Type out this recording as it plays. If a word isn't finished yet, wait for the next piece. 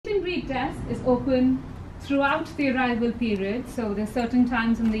Desk is open throughout the arrival period. So there's certain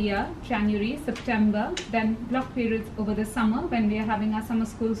times in the year, January, September, then block periods over the summer when we are having our summer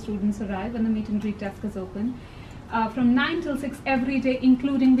school students arrive and the Meet and Greet Desk is open. From 9 till 6 every day,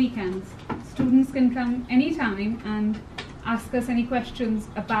 including weekends. Students can come anytime and ask us any questions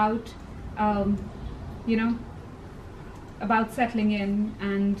about, about settling in,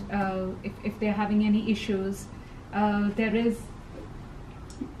 and if they're having any issues. There is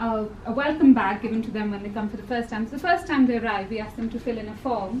a welcome bag given to them when they come for the first time. So the first time they arrive, we ask them to fill in a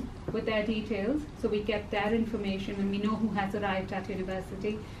form with their details, so we get their information and we know who has arrived at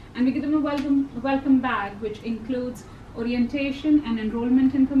university. And we give them a welcome bag, which includes orientation and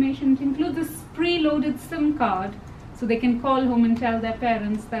enrollment information. It includes a preloaded SIM card, so they can call home and tell their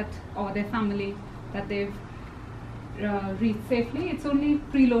parents that, or their family, that they've reached safely. It's only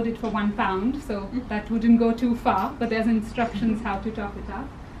preloaded for £1, so that wouldn't go too far, but there's instructions how to top it up.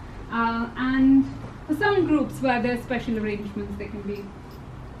 And for some groups where there's special arrangements, they can be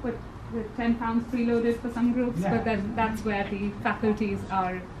put with £10 preloaded for some groups, yeah. But then that's where the faculties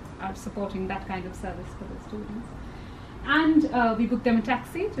are supporting that kind of service for the students. And we book them a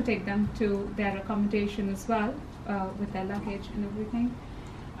taxi to take them to their accommodation as well, with their luggage and everything.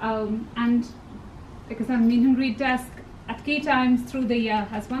 And because our Meet and Greet Desk at key times through the year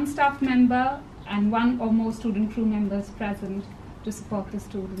has one staff member and one or more student crew members present to support the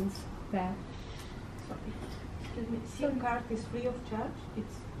students there. SIM card is free of charge?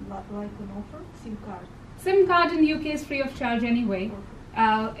 It's like an offer? SIM card? SIM card in the UK is free of charge anyway.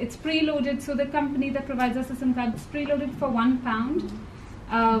 It's preloaded, so the company that provides us a SIM card is preloaded for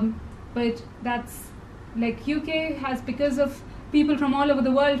 £1. But that's like UK has, because of people from all over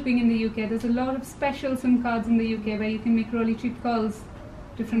the world being in the UK, there's a lot of special SIM cards in the UK where you can make really cheap calls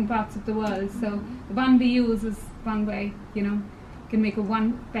different parts of the world. So the one we use is one way, you can make a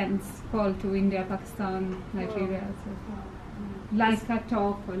 1 pence call to India, Pakistan, Nigeria. So like a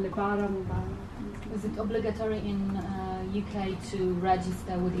talk or Libara mobile. Is it obligatory in UK to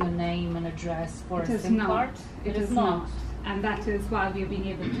register with your name and address for a SIM card? It is not. And that is why we are being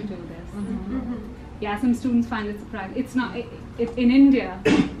able to do this. Yeah, some students find it surprising. It's not. In India,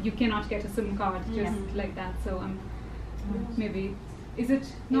 you cannot get a SIM card just like that. So maybe is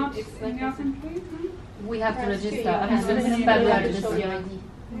it not in your country? We have to register.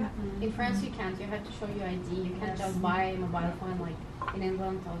 Yeah. In France, you can't. You have to show your ID. You can't just buy a mobile phone like in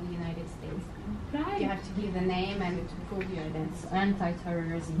England or the United States. Right. You have to give the name and to prove your identity. It's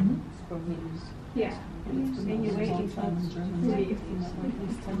anti-terrorism provisions. Yeah. And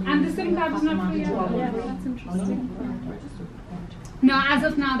the SIM card is not free. Yeah, that's interesting. No, as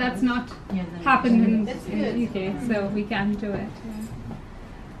of now, that's not happened in the UK, so we can do it.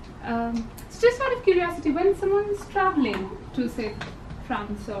 So just out of curiosity, when someone's traveling to, say,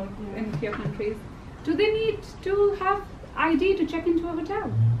 France or any of your countries, do they need to have ID to check into a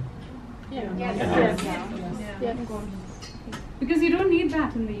hotel? Yes. Because you don't need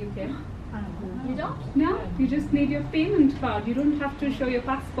that in the UK. You don't? No, you just need your payment card. You don't have to show your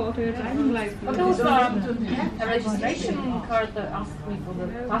passport or your driving license. But also a registration card that asked me for the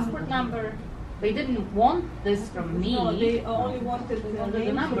passport number. They didn't want this from me. No, they only wanted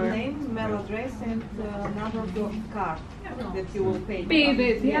the number. name, mail address, and number of your card that you will pay. Pay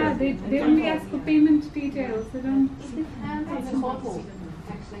with, yeah. They only ask for payment details. They don't. It depends on the hotel,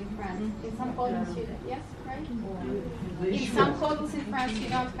 actually, in France. In some hotels, yes, right? In some hotels in France, you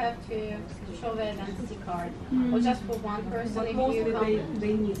don't have to show the identity card, or just for one person. But if mostly you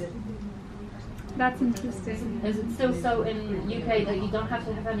they need it. That's interesting. Is it still so in UK that you don't have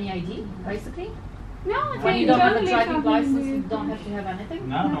to have any ID, basically? No, I When think you don't have a totally driving license, traveling you don't have to have anything?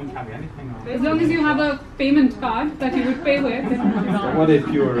 No, don't carry anything on. As long as you have a payment card that you would pay with. So what if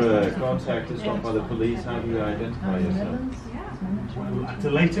your contact is stopped by the police? How do you identify yourself? Well, at a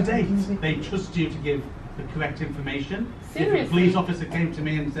later date, they trust you to give the correct information. Seriously? If a police officer came to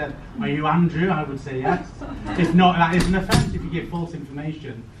me and said, "Are you Andrew?" I would say yes. If not, that is an offence if you give false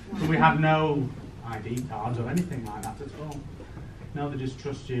information. So we have no ID cards or anything like that at all. No, they just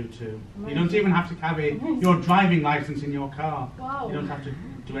trust you to. You don't even have to carry your driving license in your car. Wow. You don't have to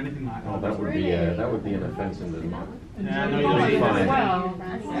do anything like that. Oh, that would be an offence in Denmark. Yeah, no, you Oh, don't. fine. Well,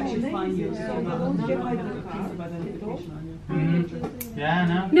 Actually, find you.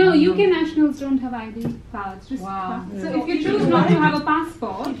 Yeah, No, UK nationals don't have ID cards. Just Wow. So if you choose not to have a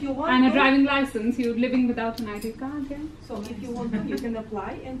passport If you want and a to- driving license, you're living without an ID card, yeah? So if you want to, you can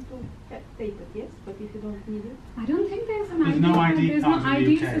apply and to take it, yes? But if you don't need it, I don't think there's an There's ID no card. ID There's cards no in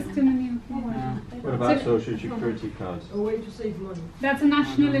the ID UK. system in the UK. What about social security cards? A way to save money. That's a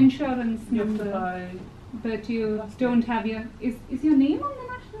national insurance number. But you don't have your... Is your name on the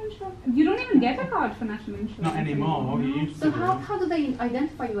national insurance? get a card for national insurance. Not anymore. You used So to. how do they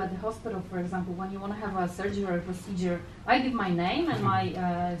identify you at the hospital, for example, when you want to have a surgery or a procedure? I give my name and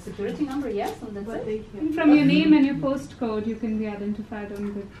my security number, yes, and that's But it. they can. From your name and your postcode, you can be identified on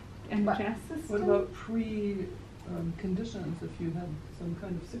the NHS system. What about conditions if you had some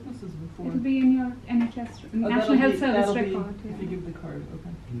kind of sicknesses before? It'll be in your NHS, Oh, National that'll Health be- Service that'll be record. If you give the card,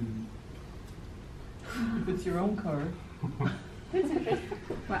 okay. Mm. If it's your own card.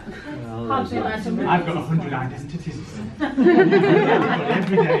 Well, Hard to imagine. I've got 100 identities.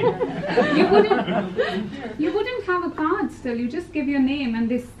 Every day. you wouldn't have a card still. You just give your name and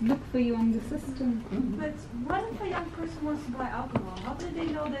they look for you on the system. But what if a young person wants to buy alcohol? How do they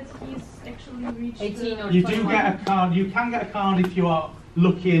know that he's actually reached 18 or You do 21. get a card. You can get a card if you are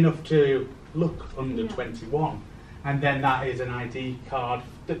lucky enough to look under 21, and then that is an ID card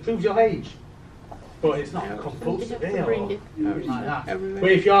that proves your age. But it's not compulsory or anything like that.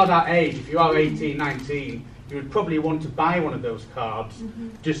 But if you are that age, if you are 18, 19, you would probably want to buy one of those cards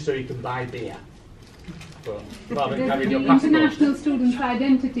just so you can buy beer. But rather than There's carrying the your passport. International Students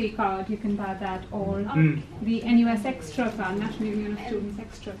Identity Card, you can buy that, or Mm. the NUS Extra Card, National Union of Students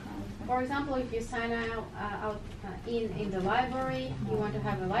Extra Card. For example, if you sign out in the library, you want to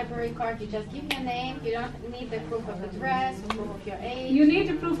have a library card, you just give your name, you don't need the proof of address, proof of your age. You need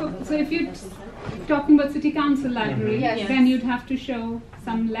a proof of, so if you're talking about City Council Library, Yes. then you'd have to show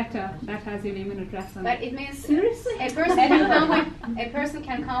some letter that has your name and address on But it. it means Seriously? a person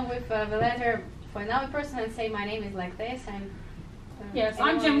can come with the letter for another person and say my name is like this and. Yes,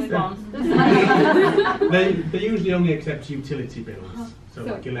 I'm anyone James would- Bond. They usually only accept utility bills, so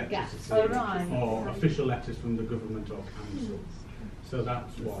like electricity, Oh, right. or official letters from the government or council. So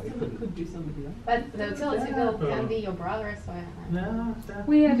that's why. It could be somebody else. But the utility bill can be your brother, so. No,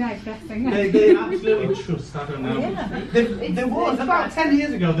 We are digressing. they absolutely trust, I don't know. There was, it's about fun. 10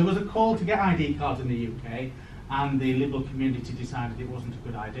 years ago, there was a call to get ID cards in the UK, and the Liberal community decided it wasn't a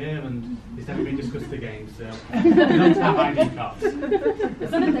good idea, and it's never been discussed again, so we don't have ID cards.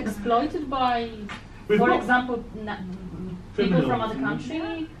 Isn't it exploited by, We've for got example, people from other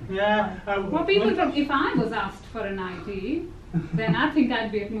countries? Yeah. Well, people from, if I was asked for an ID, then I think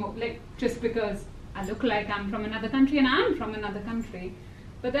I'd be at more, like, just because I look like I'm from another country and I'm from another country.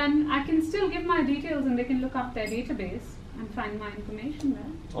 But then I can still give my details and they can look up their database and find my information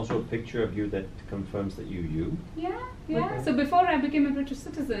there. Also a picture of you that confirms that you. Yeah, yeah. Okay. So before I became a British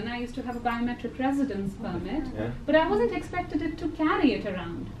citizen, I used to have a biometric residence permit, Yeah. but I wasn't expected to carry it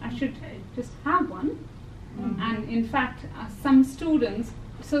around. I should just have one. And in fact, some students,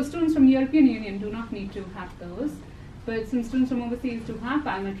 so students from European Union do not need to have those, but some students from overseas do have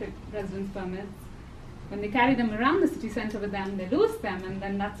biometric residence permits. When they carry them around the city centre with them, they lose them, and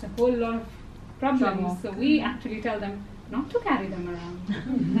then that's a whole lot of problems. Trouble. So we actually tell them not to carry them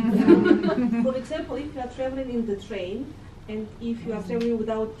around. For example, if you are traveling in the train and if you are traveling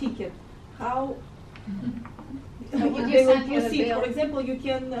without ticket, how would you they will send you the proceed? bill? For example, you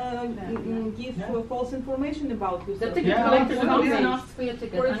can give false information about The yourself. ticket Yeah, collector like comes that. and asks for your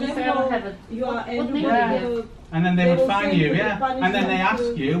ticket, For and if you example, don't have it, you are what and name you do you Yeah. give? And then they They would will fine send you, you the yeah. And then they punishment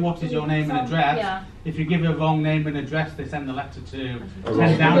ask you, what is your name and address? Yeah. If you give a wrong name and address, they send the letter to A 10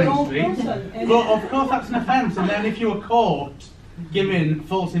 wrong Downing wrong Street. person. And But of course that's an offence, and then if you were caught giving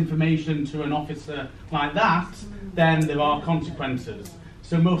false information to an officer like that, then there are consequences.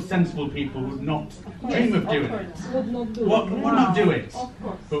 So most sensible people would not dream of doing it. would not do Would it. not do it. Of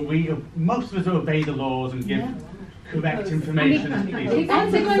course. But most of us obey the laws and give correct information to The people.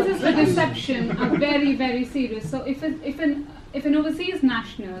 consequences for deception are very, very serious. So if an overseas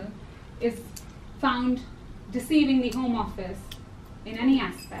national is found deceiving the Home Office in any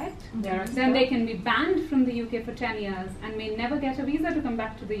aspect, then they can be banned from the UK for 10 years and may never get a visa to come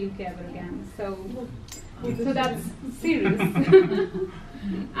back to the UK ever again. So that's serious.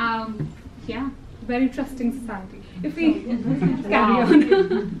 Yeah, very trusting society. If we carry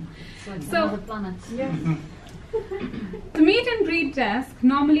on. It's like So- another planet. The meet and greet desk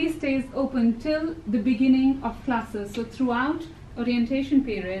normally stays open till the beginning of classes, so throughout orientation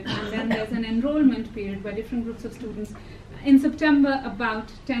period, and then there's an enrollment period where different groups of students. In September, about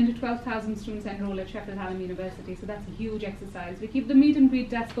 10 to 12,000 students enroll at Sheffield Hallam University, so that's a huge exercise. We keep the meet and greet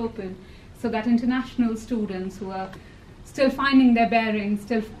desk open so that international students who are still finding their bearings,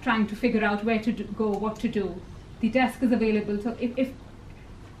 still trying to figure out where to go, what to do, the desk is available. So if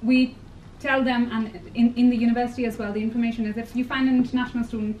we tell them, and in the university as well, the information is if you find an international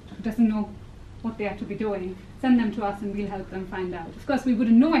student who doesn't know what they are to be doing, send them to us and we'll help them find out. Of course, we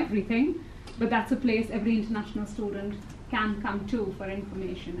wouldn't know everything, but that's a place every international student can come to for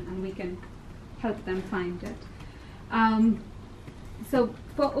information, and we can help them find it. So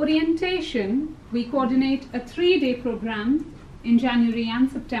for orientation, we coordinate a 3-day program in January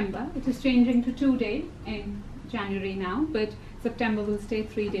and September. It is changing to 2-day in January now, but September will stay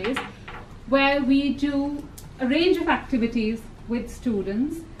 3 days, where we do a range of activities with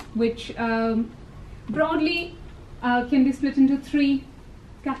students, which broadly can be split into 3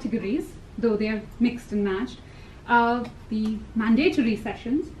 categories, though they are mixed and matched. The mandatory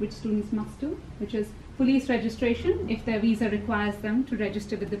sessions, which students must do, which is police registration, if their visa requires them to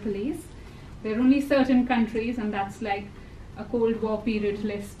register with the police. There are only certain countries, and that's like a Cold War period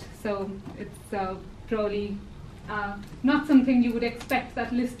list, so it's probably not something you would expect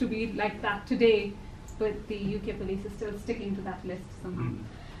that list to be like that today, but the UK police is still sticking to that list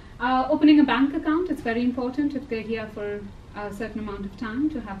somehow. Opening a bank account, it's very important if they're here for a certain amount of time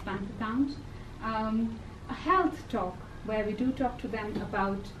to have bank account. A health talk, where we do talk to them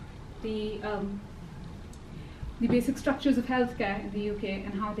about the basic structures of healthcare in the UK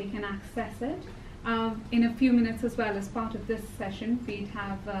and how they can access it. In a few minutes as well, as part of this session, we'd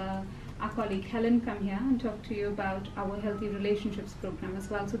have our colleague Helen come here and talk to you about our Healthy Relationships program as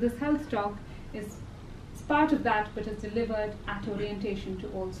well. So this health talk is part of that, but is delivered at orientation to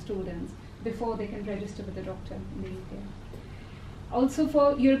all students before they can register with the doctor in the UK. Also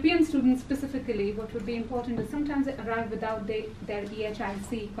for European students specifically, what would be important is sometimes they arrive without their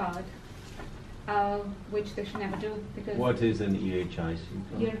EHIC card, which they should never do, because What is an EHIC card?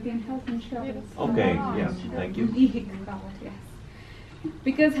 European Health Insurance. Okay, yeah, thank you. EHIC card, yes.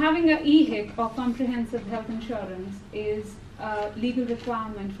 Because having an EHIC or comprehensive health insurance is a legal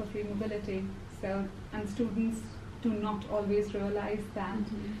requirement for free mobility. So, and students do not always realize that.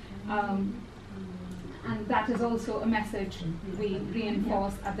 And that is also a message we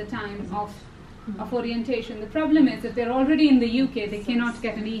reinforce at the time of orientation. The problem is if they're already in the UK, they cannot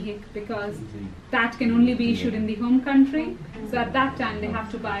get an EHIC because that can only be issued in the home country. So at that time they have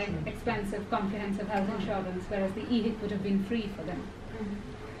to buy expensive comprehensive health insurance, whereas the EHIC would have been free for them.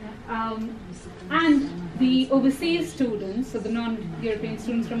 And the overseas students, so the non-European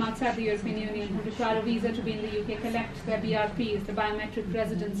students from outside the European Union who require a visa to be in the UK, collect their BRPs, the biometric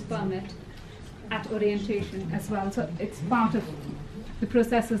residence permit, at orientation as well. So it's part of the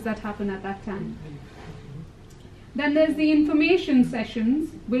processes that happen at that time. Then there's the information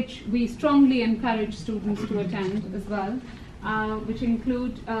sessions, which we strongly encourage students to attend as well, which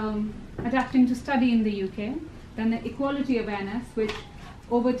include adapting to study in the UK. Then the equality awareness, which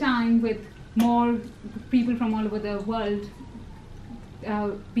over time, with more people from all over the world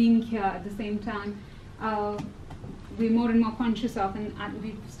being here at the same time, we're more and more conscious of, and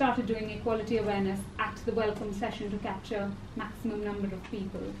we've started doing equality awareness at the welcome session to capture maximum number of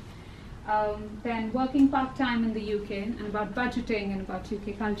people. Then working part-time in the UK, and about budgeting and about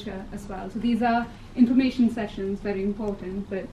UK culture as well. So these are information sessions, very important, but